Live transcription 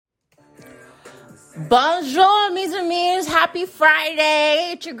Bonjour, mes amis. Happy Friday.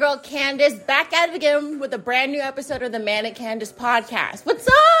 It's your girl Candace back at it again with a brand new episode of the Manic Candace podcast. What's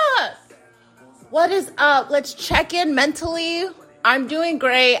up? What is up? Let's check in mentally. I'm doing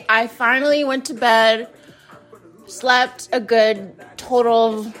great. I finally went to bed. Slept a good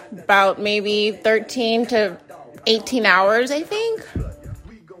total of about maybe 13 to 18 hours, I think.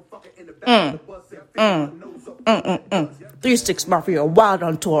 3-6 Mafia, wild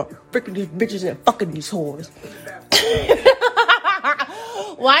on tour. Freaking these bitches and fucking these whores.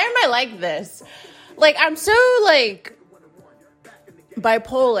 Why am I like this? Like, I'm so,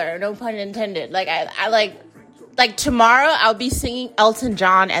 bipolar, no pun intended. I like tomorrow I'll be singing Elton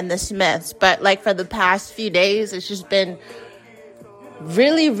John and the Smiths. But, for the past few days, it's just been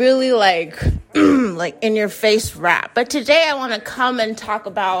really, really, in-your-face rap. But today I want to come and talk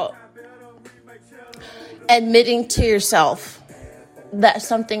about admitting to yourself that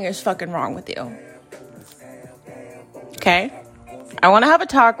something is fucking wrong with you. Okay? I want to have a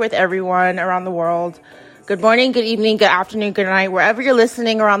talk with everyone around the world. Good morning, good evening, good afternoon, good night. Wherever you're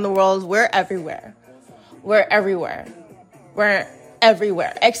listening around the world, we're everywhere. We're everywhere. We're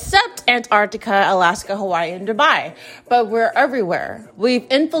everywhere. Except Antarctica, Alaska, Hawaii, and Dubai. But we're everywhere. We've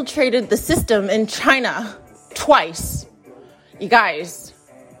infiltrated the system in China twice. You guys,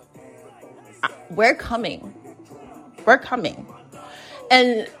 we're coming. We're coming.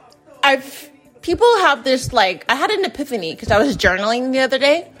 And people have this, I had an epiphany because I was journaling the other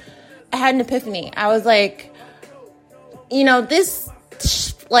day. I had an epiphany. I was like, this,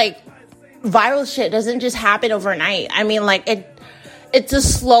 viral shit doesn't just happen overnight. I mean, it's a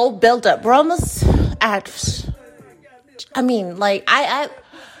slow buildup. We're almost at,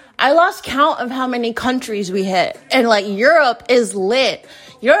 I lost count of how many countries we hit. And, Europe is lit.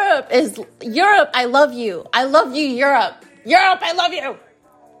 Europe, I love you. I love you, Europe. Europe, I love you.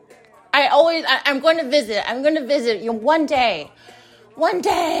 I'm going to visit you one day. One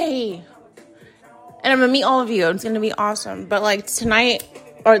day. And I'm going to meet all of you. It's going to be awesome. But, tonight,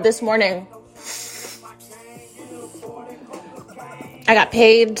 or this morning, I got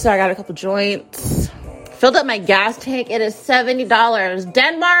paid, so I got a couple joints. Filled up my gas tank. It is $70.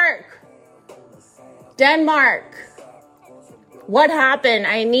 Denmark. What happened?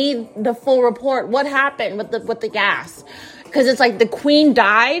 I need the full report. What happened with the gas? Because it's the Queen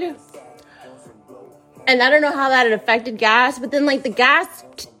died. And I don't know how that had affected gas. But then the gas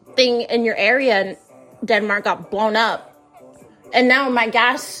thing in your area in Denmark got blown up. And now my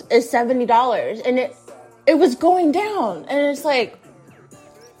gas is $70. And it was going down. And it's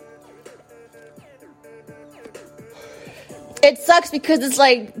it sucks because it's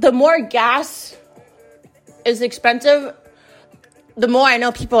the more gas is expensive, the more I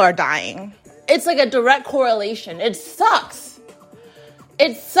know people are dying. It's a direct correlation. It sucks.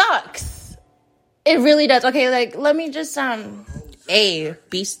 It really does. Okay, let me just,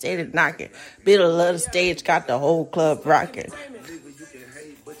 B stated knocking. Bill love the stage, got the whole club rocking.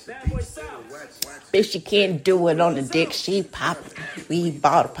 Bitch, she can't do it on the dick, she poppin'. We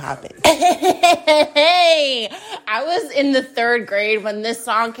bought poppin'. Hey, I was in the 3rd grade when this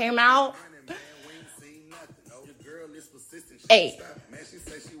song came out. Hey,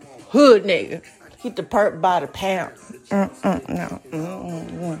 hood nigga, hit the perp by the pound.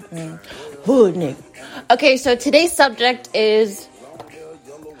 Hood nigga. Okay, so today's subject is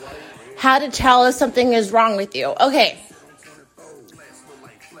how to tell if something is wrong with you. Okay.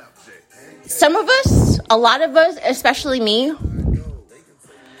 A lot of us, especially me,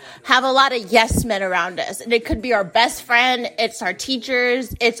 have a lot of yes men around us. And it could be our best friend, it's our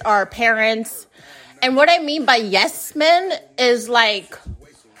teachers, it's our parents. And what I mean by yes men is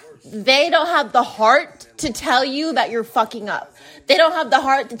they don't have the heart to tell you that you're fucking up. They don't have the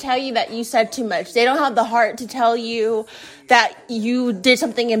heart to tell you that you said too much. They don't have the heart to tell you that you did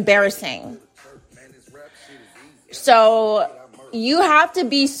something embarrassing. So you have to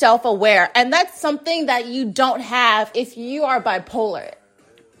be self-aware. And that's something that you don't have if you are bipolar.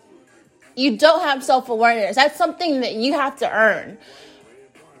 You don't have self-awareness. That's something that you have to earn.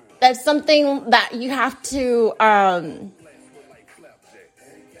 That's something that you have to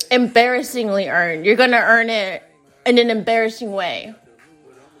embarrassingly earn. You're going to earn it in an embarrassing way.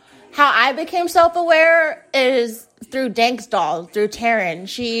 How I became self-aware is through Dank's doll, through Taryn.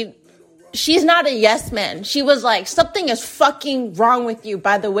 She's not a yes man. She was like, something is fucking wrong with you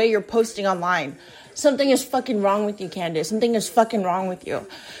by the way you're posting online. Something is fucking wrong with you, Candace. Something is fucking wrong with you.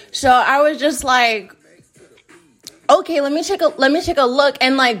 So I was just like, okay, let me take a look.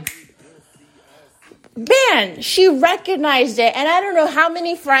 And man, she recognized it. And I don't know how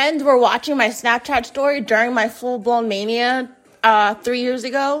many friends were watching my Snapchat story during my full-blown mania 3 years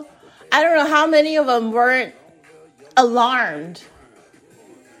ago. I don't know how many of them weren't alarmed.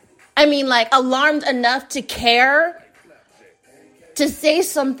 I mean, like, alarmed enough to care, to say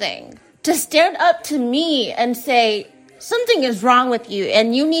something, to stand up to me and say, something is wrong with you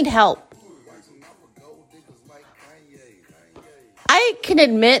and you need help. I can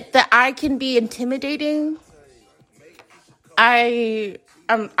admit that I can be intimidating.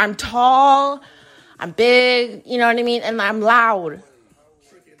 I'm tall, I'm big, you know what I mean? And I'm loud.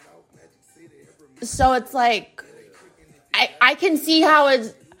 So it's like, I can see how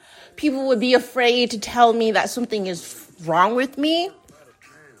people would be afraid to tell me that something is wrong with me.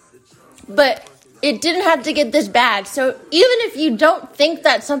 But it didn't have to get this bad. So even if you don't think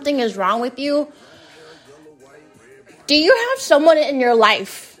that something is wrong with you, do you have someone in your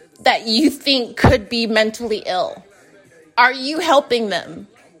life that you think could be mentally ill? Are you helping them?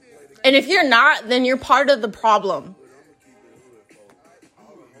 And if you're not, then you're part of the problem.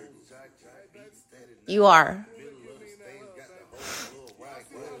 You are.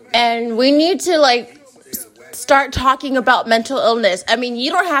 And we need to start talking about mental illness. I mean,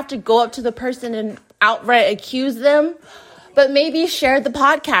 you don't have to go up to the person and outright accuse them, but maybe share the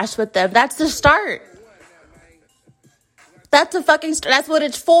podcast with them. That's the start. That's a fucking start. That's what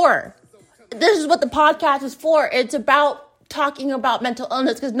it's for. This is what the podcast is for. It's about talking about mental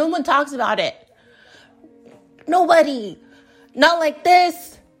illness because no one talks about it. Nobody. Not like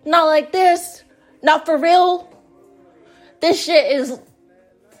this. Not like this. Not for real. This shit is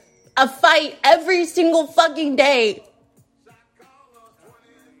a fight every single fucking day.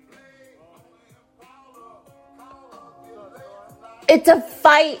 It's a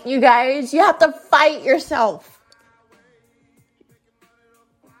fight, you guys. You have to fight yourself.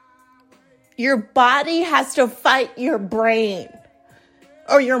 Your body has to fight your brain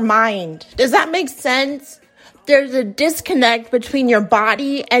or your mind. Does that make sense? There's a disconnect between your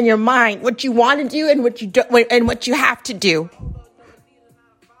body and your mind, what you want to do and what you do, and what you have to do.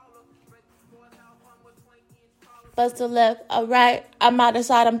 Bust a left, a right, I'm out of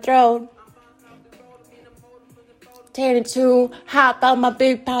sight, I'm thrown. 10 and 2, hop out my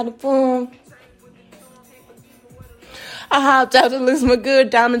big pound of boom. I hopped out to lose my good,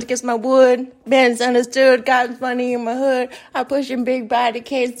 diamonds against my wood. Bands understood, got money in my hood. I pushing big body,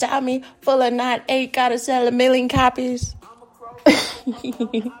 can't stop me. Full of 9-8, gotta sell 1 million copies.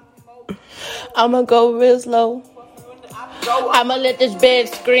 I'ma go real slow. I'ma let this bed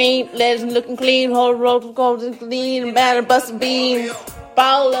scream. Legs looking clean, whole road goes clean. Batter bustin' beans.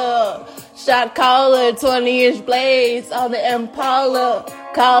 Baller, shot caller, 20-inch blades on the Impala.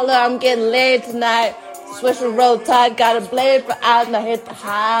 Caller, I'm getting laid tonight. Switch the road tide, got a blade for out, and I hit the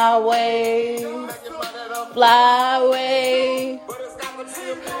highway. Flyway.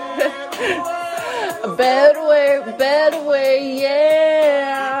 A better way,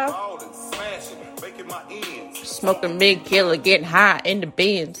 yeah. Smoking big killer, getting high in the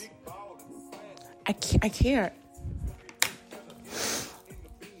bins. I can't.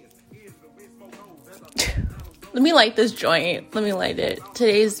 Let me light this joint. Let me light it.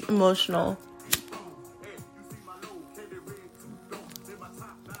 Today's emotional.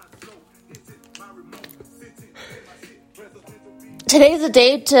 Today's a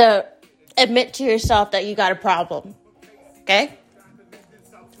day to admit to yourself that you got a problem. Okay?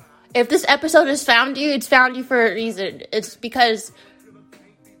 If this episode has found you, it's found you for a reason. It's because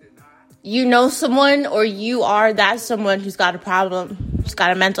you know someone or you are that someone who's got a problem, who's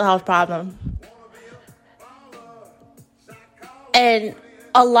got a mental health problem. And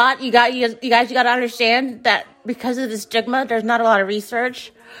a lot, you guys got to understand that because of the stigma, there's not a lot of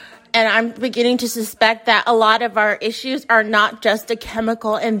research. And I'm beginning to suspect that a lot of our issues are not just a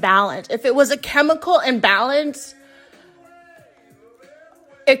chemical imbalance. If it was a chemical imbalance,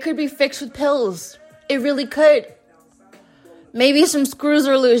 it could be fixed with pills. It really could. Maybe some screws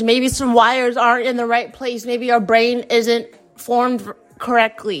are loose. Maybe some wires aren't in the right place. Maybe our brain isn't formed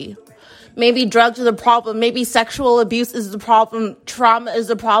correctly. Maybe drugs are the problem. Maybe sexual abuse is the problem. Trauma is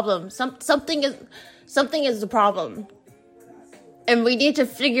the problem. Something is the problem. And we need to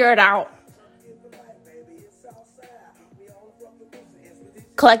figure it out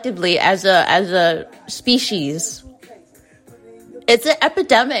collectively as a species. It's an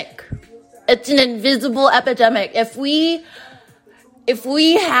epidemic. It's an invisible epidemic. If we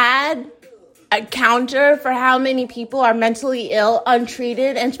had a counter for how many people are mentally ill,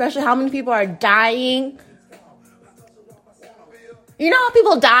 untreated, and especially how many people are dying. You know how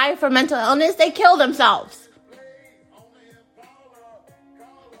people die from mental illness? They kill themselves.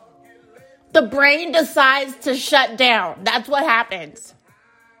 The brain decides to shut down. That's what happens.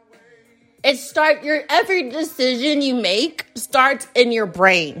 Every decision you make starts in your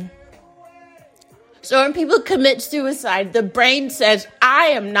brain. So when people commit suicide, the brain says, I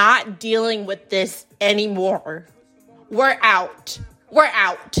am not dealing with this anymore. We're out. We're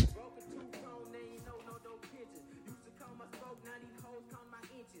out.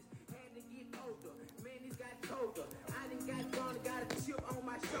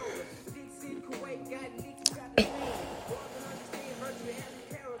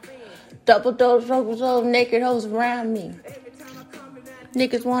 Double dose of naked hoes around me.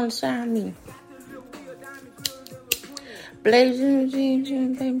 Niggas wanna sign me. Blazing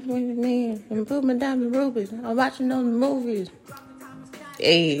jeans and me and put my diamond rubies. I'm watching those movies.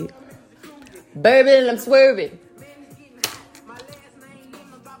 Hey, bourbon, I'm swerving.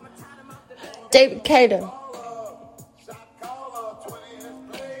 David Cater.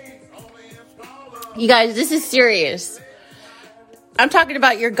 You guys, this is serious. I'm talking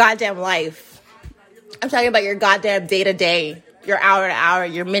about your goddamn life. I'm talking about your goddamn day to day, your hour to hour,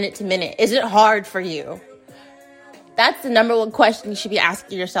 your minute to minute. Is it hard for you? That's the number one question you should be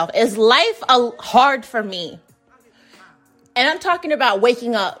asking yourself. Is life hard for me? And I'm talking about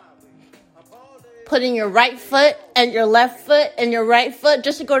waking up, putting your right foot and your left foot and your right foot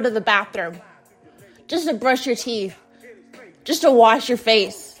just to go to the bathroom, just to brush your teeth, just to wash your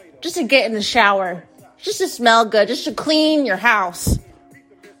face, just to get in the shower, just to smell good, just to clean your house.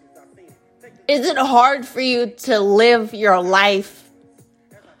 Is it hard for you to live your life?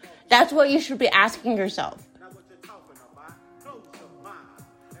 That's what you should be asking yourself.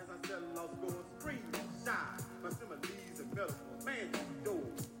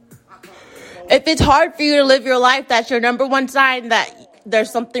 If it's hard for you to live your life, that's your number one sign that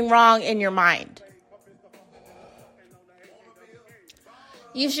there's something wrong in your mind.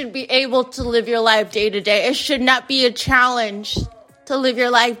 You should be able to live your life day to day. It should not be a challenge to live your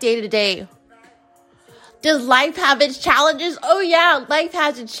life day to day. Does life have its challenges? Oh yeah, life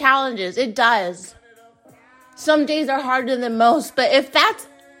has its challenges. It does. Some days are harder than most, but if that's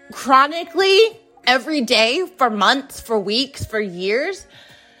chronically every day for months, for weeks, for years,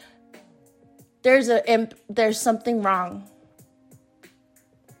 there's something wrong.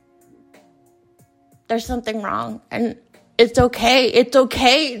 There's something wrong. And it's okay. It's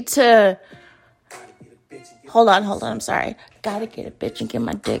okay to... Hold on. I'm sorry. Gotta get a bitch and get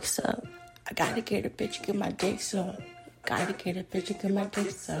my dick sucked. I gotta get a bitch and get my dick sucked. Gotta get a bitch and get my dick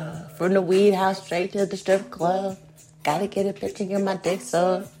sucked. From the weed house straight to the strip club. Gotta get a bitch and get my dick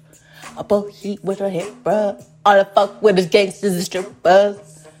sucked. I put heat with her hip rub. All I fuck with is gangsters and strippers.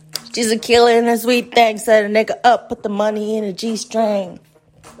 She's a killer and a sweet thing. Set a nigga up, put the money in a G-string.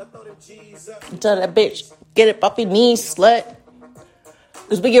 Tell that bitch, get it off your knees, slut.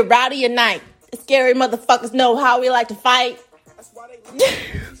 Cause we get rowdy at night. Scary motherfuckers know how we like to fight.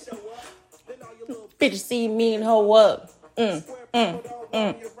 Bitches see me and hoe up.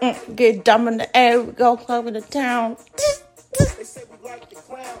 Get dumb in the air, we go club in the town.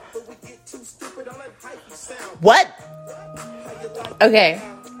 What? Okay.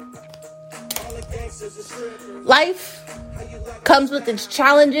 Life comes with its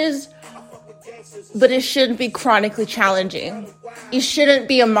challenges, but it shouldn't be chronically challenging. You shouldn't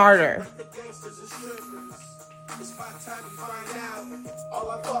be a martyr.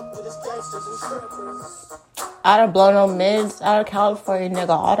 I don't blow no mids out of California, nigga.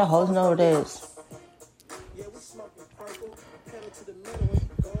 All the hoes know what it is.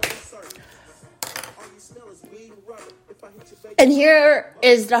 And here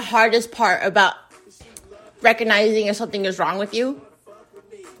is the hardest part about recognizing if something is wrong with you.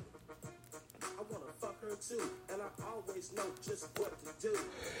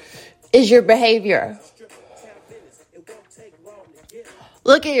 Is your behavior.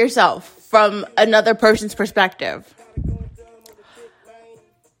 Look at yourself from another person's perspective.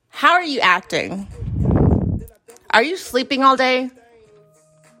 How are you acting? Are you sleeping all day?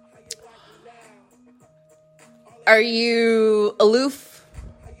 Are you aloof?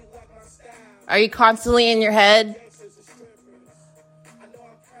 Are you constantly in your head?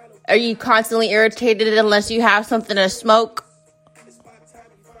 Are you constantly irritated unless you have something to smoke?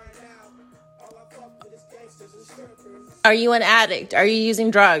 Are you an addict? Are you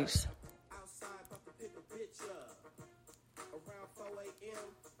using drugs?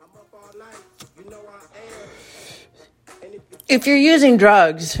 If you're using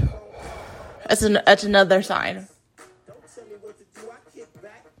drugs, that's another sign.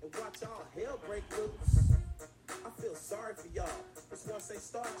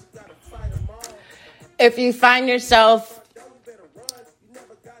 If you find yourself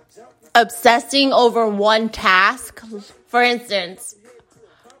obsessing over one task, for instance,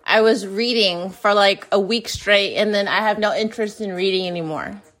 I was reading for like a week straight and then I have no interest in reading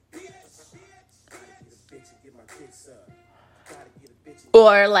anymore.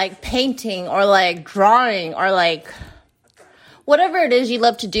 or like painting or like drawing or like whatever it is you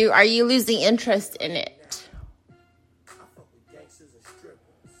love to do, are you losing interest in it?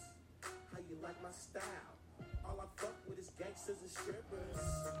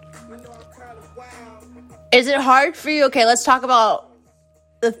 Is it hard for you? Okay, let's talk about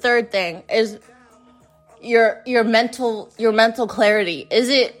the third thing is your mental clarity.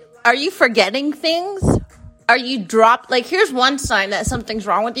 Are you forgetting things? Are you like here's one sign that something's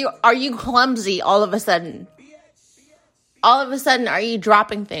wrong with you. Are you clumsy all of a sudden? All of a sudden, are you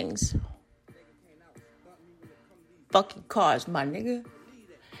dropping things? Fucking cars, my nigga.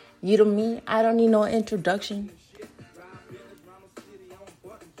 You to me, I don't need no introduction.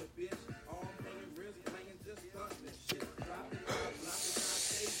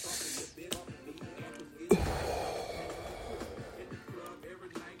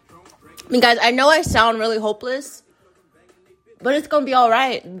 I mean, guys, I know I sound really hopeless, but it's going to be all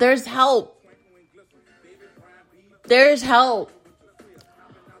right. There's help. There's help.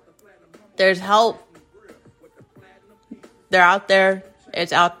 There's help. They're out there.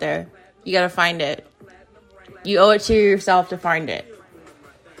 It's out there. You got to find it. You owe it to yourself to find it.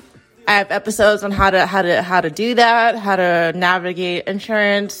 I have episodes on how to do that, how to navigate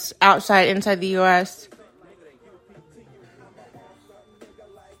insurance outside, inside the US.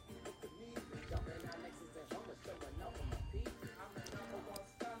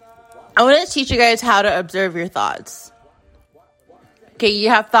 I want to teach you guys how to observe your thoughts. Okay, you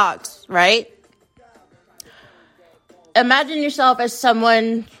have thoughts, right? Imagine yourself as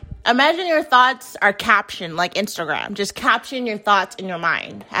someone. Imagine your thoughts are captioned like Instagram. Just caption your thoughts in your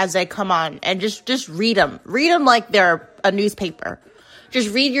mind as they come on and just read them. Read them like they're a newspaper.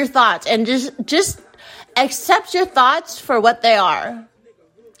 Just read your thoughts and just accept your thoughts for what they are.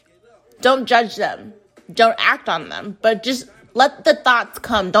 Don't judge them. Don't act on them, but just let the thoughts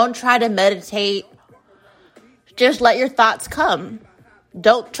come. Don't try to meditate. Just let your thoughts come.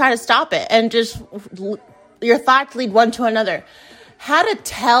 Don't try to stop it. And just, your thoughts lead one to another. How to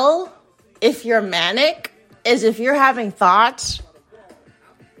tell if you're manic is if you're having thoughts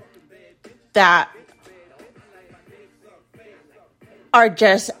that are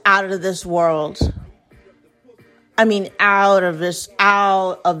just out of this world. I mean, out of this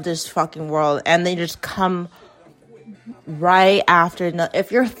fucking world. And they just come right after.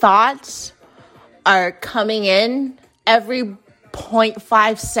 If your thoughts are coming in every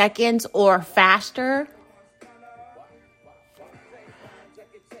 0.5 seconds or faster,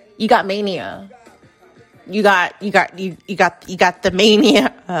 you got mania. You got the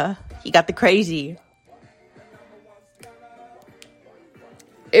mania. You got the crazy.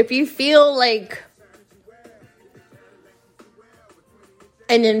 If you feel like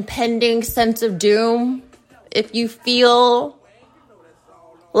an impending sense of doom, if you feel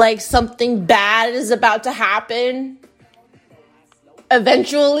like something bad is about to happen,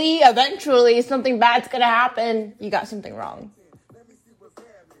 eventually something bad's gonna happen, you got something wrong.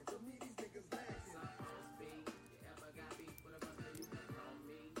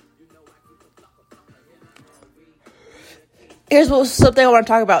 Here's something I want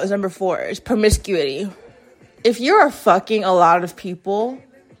to talk about is number 4, is promiscuity. If you're fucking a lot of people,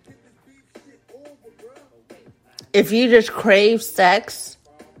 if you just crave sex,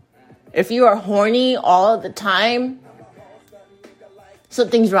 if you are horny all of the time,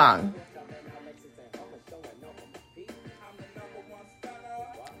 something's wrong.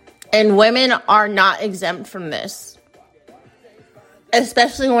 And women are not exempt from this.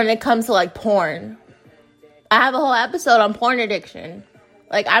 Especially when it comes to like porn. I have a whole episode on porn addiction.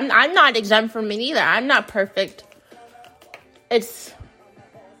 Like, I'm not exempt from it either. I'm not perfect. It's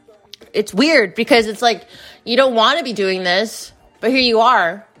weird because it's like, you don't want to be doing this, but here you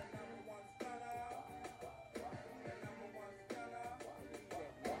are.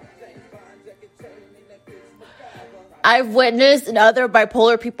 I've witnessed in other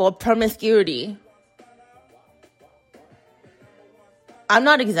bipolar people promiscuity. I'm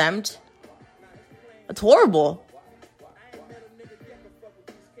not exempt. It's horrible.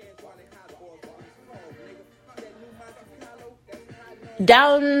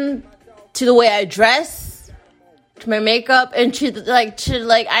 Down to the way I dress, to my makeup, and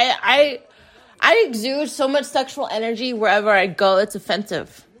I exude so much sexual energy wherever I go. It's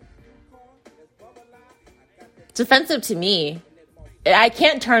offensive. It's offensive to me. I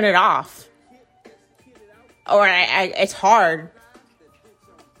can't turn it off. Or it's hard.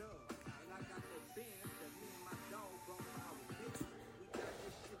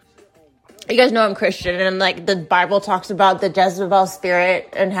 You guys know I'm Christian, and like the Bible talks about the Jezebel spirit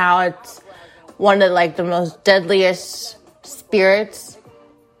and how it's one of like the most deadliest spirits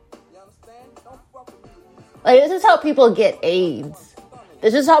Like, this is how people get AIDS.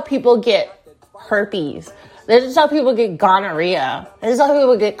 This is how people get herpes. This is how people get gonorrhea. This is how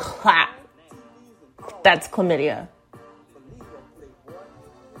people get clap. That's chlamydia.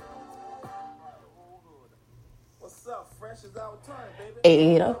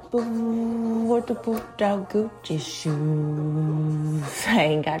 Ate a boo with the boot out Gucci shoes. I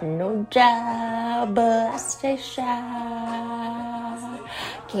ain't got no job, but I stay shy.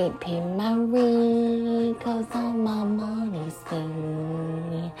 Can't pay my rent, cause all my money's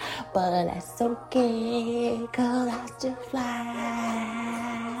spent. But that's okay, cause I still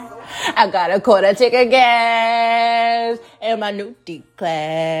fly. I got a quarter ticket gas in my new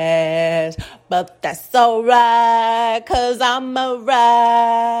D-class. But that's alright, cause I'm a ride.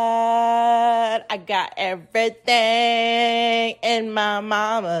 I got everything in my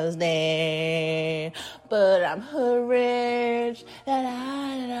mama's name. But I'm her rich.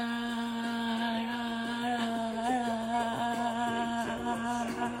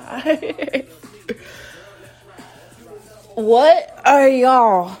 What are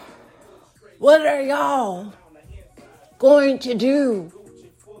y'all going to do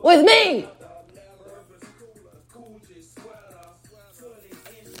with me?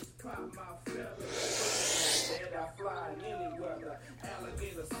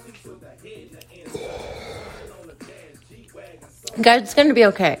 Guys, it's going to be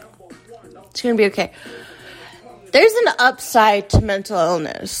okay. It's going to be okay. There's an upside to mental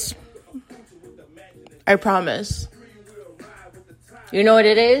illness. I promise. You know what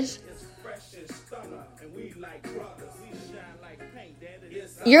it is?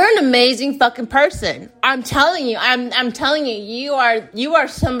 You're an amazing fucking person. I'm telling you. I'm telling you. You are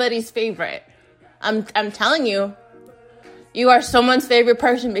somebody's favorite. I'm telling you. You are someone's favorite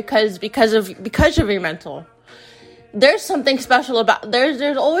person because of your mental. There's something special about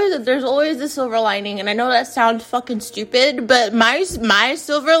there's always the silver lining, and I know that sounds fucking stupid, but my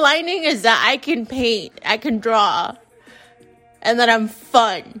silver lining is that I can paint, I can draw, and that I'm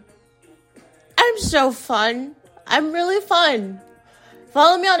fun. I'm so fun. I'm really fun.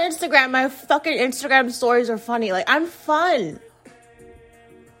 Follow me on Instagram. My fucking Instagram stories are funny. Like, I'm fun.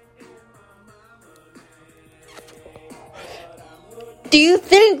 Do you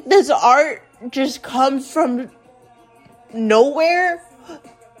think this art just comes from nowhere?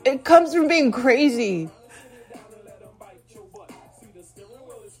 It comes from being crazy.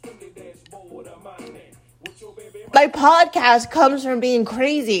 My podcast comes from being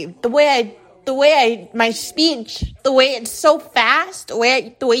crazy. The way my speech, the way it's so fast, the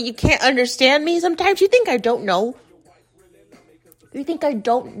way you can't understand me sometimes. You think I don't know? You think I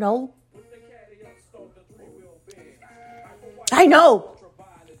don't know? I know.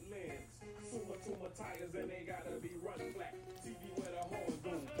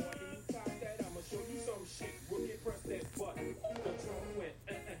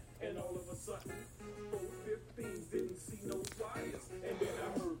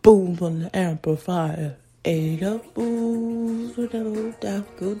 Boom on the amplifier. Ate up booze with no damn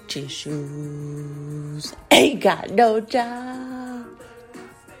Gucci shoes. Ain't got no job.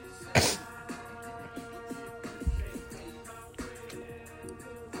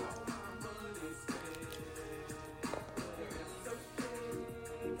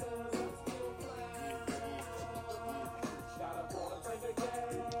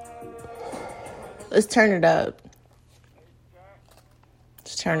 Let's turn it up.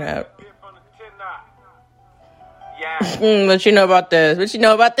 Let's turn it up. What you know about this? What you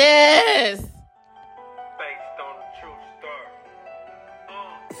know about this? Based on the true story.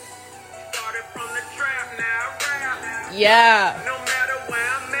 Started from the trap, now rap. Yeah. No matter where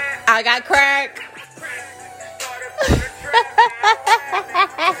I'm at, I got crack. Started from the trap,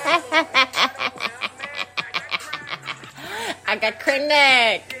 I got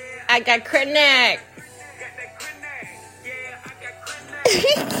crack. I got crack.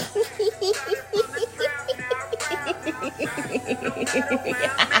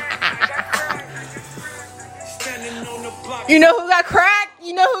 You know who got crack?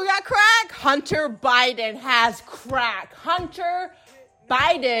 You know who got crack? Hunter Biden has crack. Hunter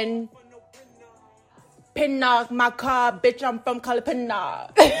Biden. Pinnock my car, bitch, I'm from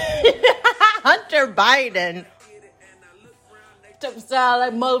Calipinnock. Hunter Biden. Sound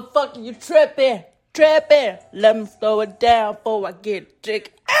like motherfucker, you tripping. Let me slow it down before I get a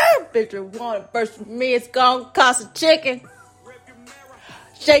chicken. Bitch, you want to burst with me, it's gonna cost a chicken.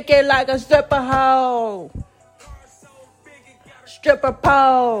 Shake it like a stripper hoe. Stripper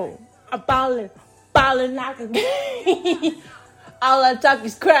pole. I'm ballin' like a all I talk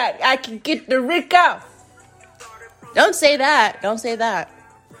is crack. I can get the Rico. Don't say that.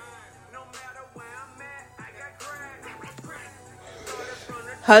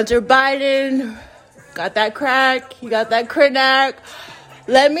 Hunter Biden got that crack. He got that crack.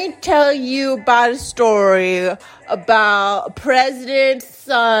 Let me tell you about a story about president's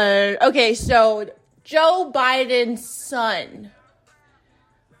son. Okay, so Joe Biden's son.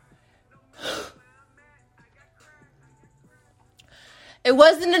 It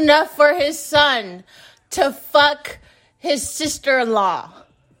wasn't enough for his son to fuck his sister-in-law.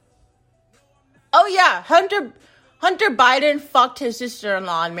 Oh yeah, Hunter Biden fucked his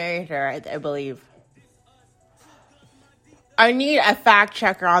sister-in-law and married her, I believe. I need a fact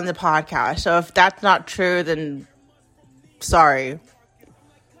checker on the podcast, so if that's not true, then sorry.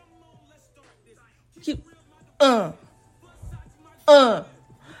 I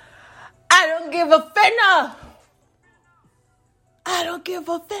don't give a finna. I don't give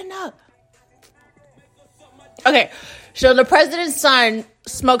a finna. Okay, so the president's son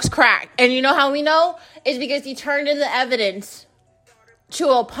smokes crack. And you know how we know? It's because he turned in the evidence to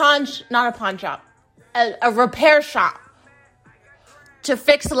a repair shop to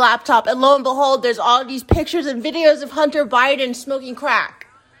fix the laptop. And lo and behold, there's all these pictures and videos of Hunter Biden smoking crack.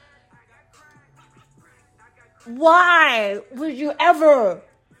 Why would you ever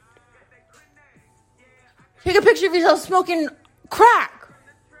take a picture of yourself smoking crack?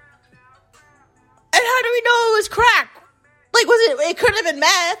 And how do we know it was crack? Like, it couldn't have been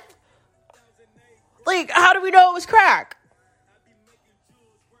meth. Like, how do we know it was crack?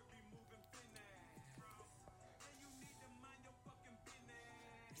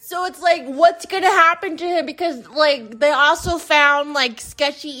 So it's like, what's going to happen to him? Because, like, they also found, like,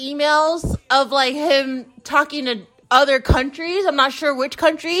 sketchy emails of, like, him talking to other countries. I'm not sure which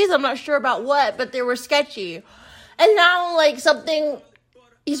countries. I'm not sure about what, but they were sketchy. And now, like,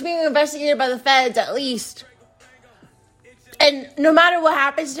 he's being investigated by the feds, at least. And no matter what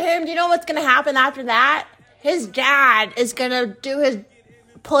happens to him, do you know what's going to happen after that? His dad is going to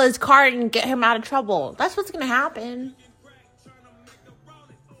pull his card and get him out of trouble. That's what's going to happen.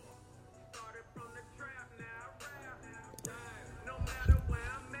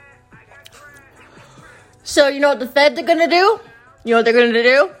 So, you know what the feds are going to do? You know what they're going to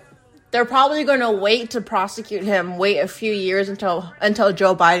do? They're probably going to wait to prosecute him, wait a few years until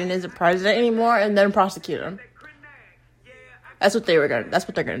Joe Biden isn't president anymore, and then prosecute him. That's what they're going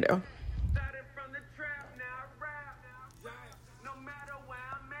to do.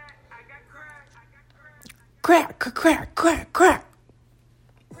 Crack, crack, crack, crack.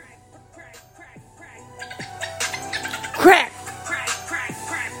 Crack.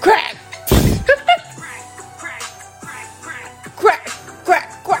 Crack.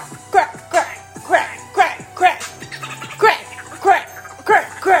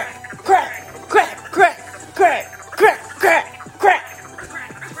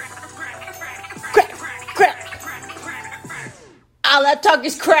 All that talk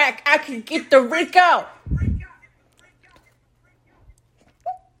is crack. I can get the Rico.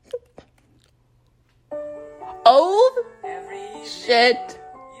 Oh, shit.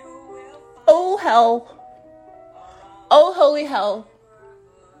 Oh, hell. Oh, holy hell.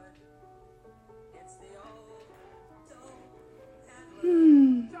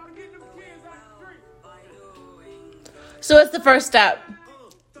 So what's the first step?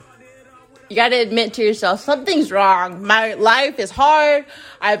 You got to admit to yourself, something's wrong. My life is hard.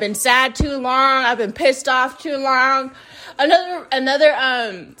 I've been sad too long. I've been pissed off too long.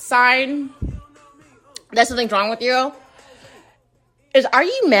 Another sign that something's wrong with you is, are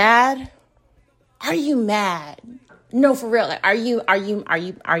you mad? Are you mad? No, for real. Like, are you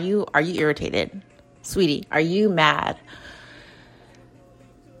irritated? Sweetie, are you mad?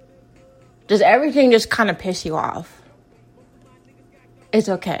 Does everything just kind of piss you off? It's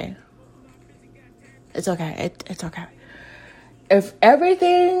okay. It's okay. It's okay. If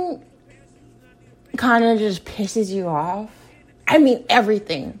everything kind of just pisses you off, I mean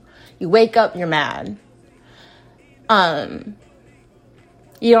everything. You wake up, you're mad. You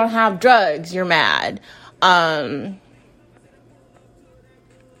don't have drugs, you're mad.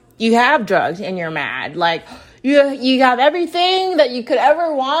 You have drugs and you're mad. Like, you have everything that you could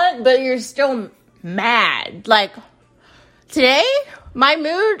ever want, but you're still mad. Like, today, my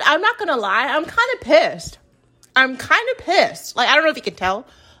mood, I'm not gonna lie, I'm kind of pissed. Like, I don't know if you can tell,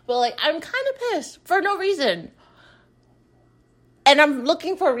 but, like, I'm kind of pissed for no reason. And I'm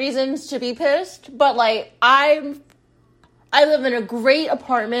looking for reasons to be pissed, but, like, I live in a great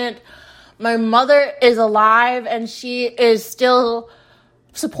apartment. My mother is alive, and she is still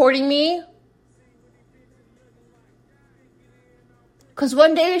supporting me. Because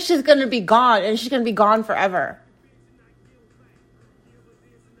one day she's gonna be gone, and she's gonna be gone forever.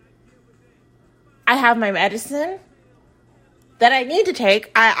 I have my medicine. that I need to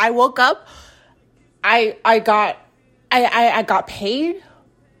take. I woke up. I got paid.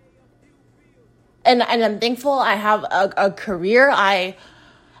 And I'm thankful I have a career. I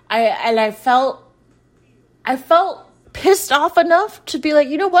felt pissed off enough to be like,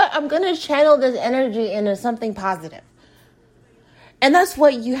 you know what? I'm going to channel this energy into something positive. And that's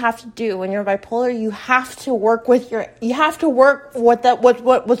what you have to do when you're bipolar. You have to work with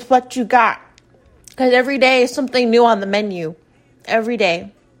what you got. Because every day is something new on the menu. Every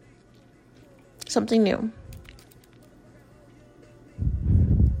day. Something new.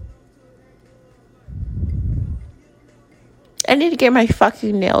 I need to get my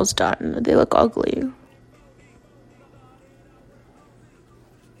fucking nails done. They look ugly.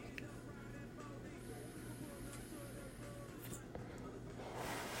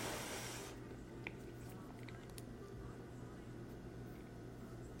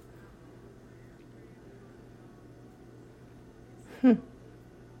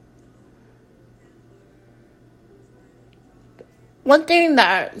 One thing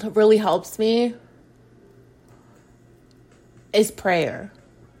that really helps me is prayer.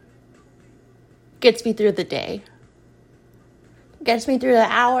 Gets me through the day. Gets me through the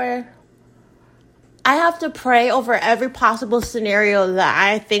hour. I have to pray over every possible scenario that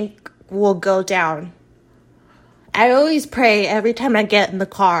I think will go down. I always pray every time I get in the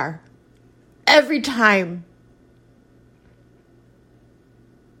car. Every time.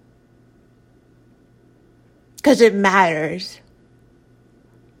 Because it matters.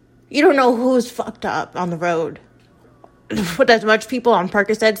 You don't know who's fucked up on the road. With as much people on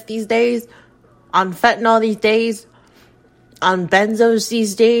Percocets these days, on fentanyl these days, on benzos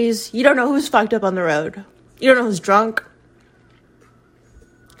these days, you don't know who's fucked up on the road. You don't know who's drunk.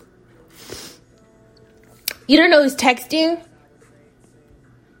 You don't know who's texting.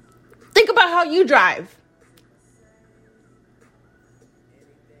 Think about how you drive.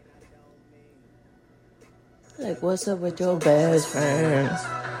 Like, what's up with your best friends?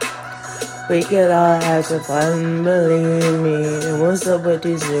 We could all have some fun, believe me. What's up with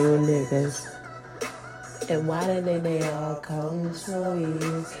these new niggas? And why did they all come so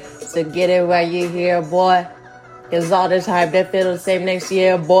easy? So get it while you here, boy. Cause all the time they feel the same next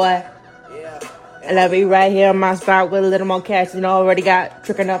year, boy. And I'll be right here in my spot with a little more cash than I already got.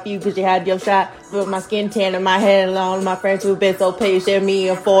 Tricking up you cause you had your shot. With my skin tan and my hair long. My friends who've been so patient. Me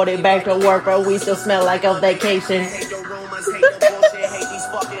and 40 back to work, but we still smell like a vacation.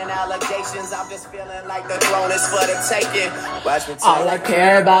 I'm just feeling like the throne is for the taking. All I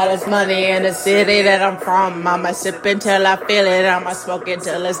care about is money in the city that I'm from. I'ma sip until I feel it. I'ma smoke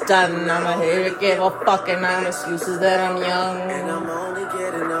until it's done. I'ma hit it, give a fuck, and I'm excuses that I'm young. And I'm only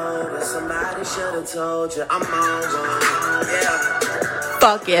getting older. Somebody should have told you I'm on one. Yeah.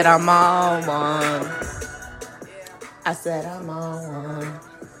 Fuck it, I'm on one. I said I'm on one.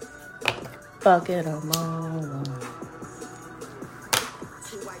 Fuck it, I'm on one.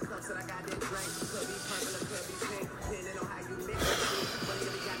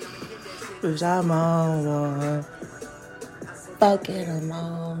 Cause I'm on one. Fuck it, I'm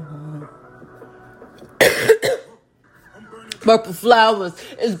on one. Purple flowers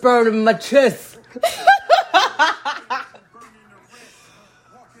is burning my chest.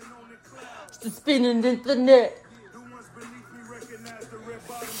 It's spinning in the net.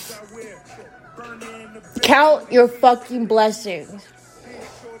 Count your fucking blessings.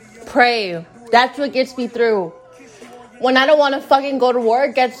 Pray. That's what gets me through. When I don't want to fucking go to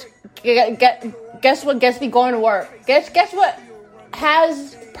work, guess what gets me going to work? Guess what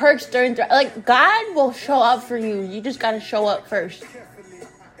has perks during like God will show up for you. You just gotta show up first.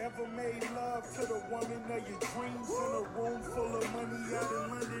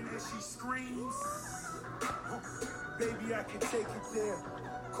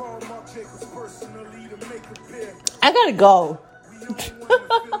 I gotta go.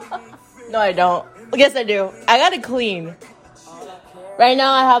 No, I don't. Yes, I do. I gotta clean. Right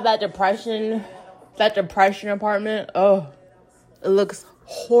now, I have that depression apartment. Oh, it looks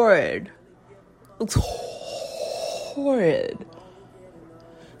horrid.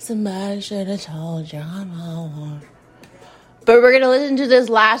 Somebody should have told you I'm on one. But we're gonna listen to this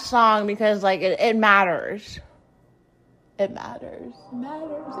last song because, like, it matters. It matters.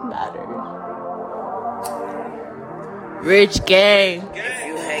 Rich gang. If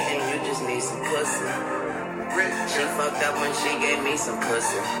you hating, you just need some pussy. She fucked up when she gave me some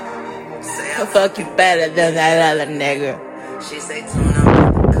pussy. Say I'll fuck you better than that other nigga. She say, Tune,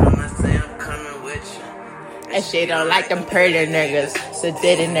 I'm come. I say, I'm coming with you. And she don't like them pretty niggas,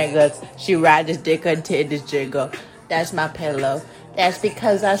 sedity niggas. She ride this dick until this jiggle. That's my pillow. That's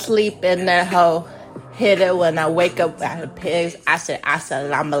because I sleep in that hoe. hit it when I wake up at the pigs. I said,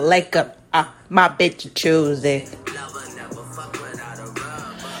 Assalamu alaikum. My bitch choosing.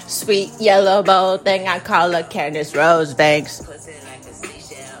 Sweet yellow bow thing, I call her Candace Rose Banks.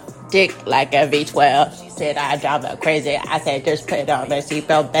 Dick like a V12. She said I drive her crazy. I said just put on the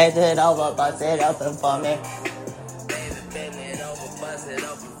seatbelt, bend it over, bust it open for me.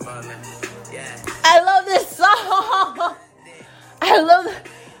 I love this song. I love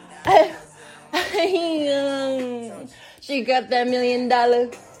she got that $1 million.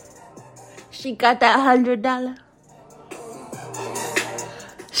 She got that $100.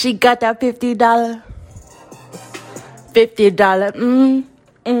 She got that $50. $50.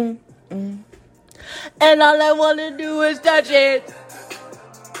 And all I want to do is touch it.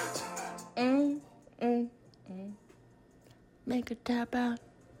 Make her tap out.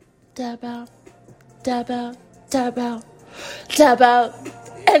 Tap out. Tap out. Tap out. Tap out.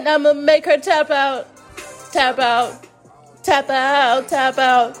 And I'ma make her tap out. Tap out. Tap out. Tap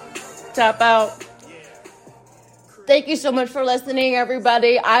out. Tap out. Thank you so much for listening,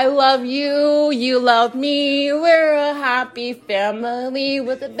 everybody. I love you. You love me. We're a happy family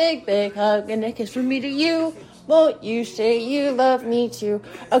with a big, big hug and a kiss from me to you. Won't you say you love me too?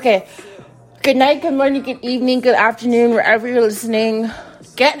 Okay. Good night, good morning, good evening, good afternoon, wherever you're listening.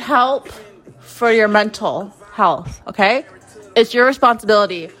 Get help for your mental health, okay? It's your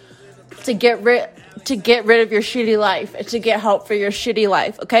responsibility to get rid of your shitty life and to get help for your shitty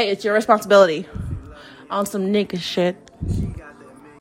life, okay? It's your responsibility. On some nigga shit.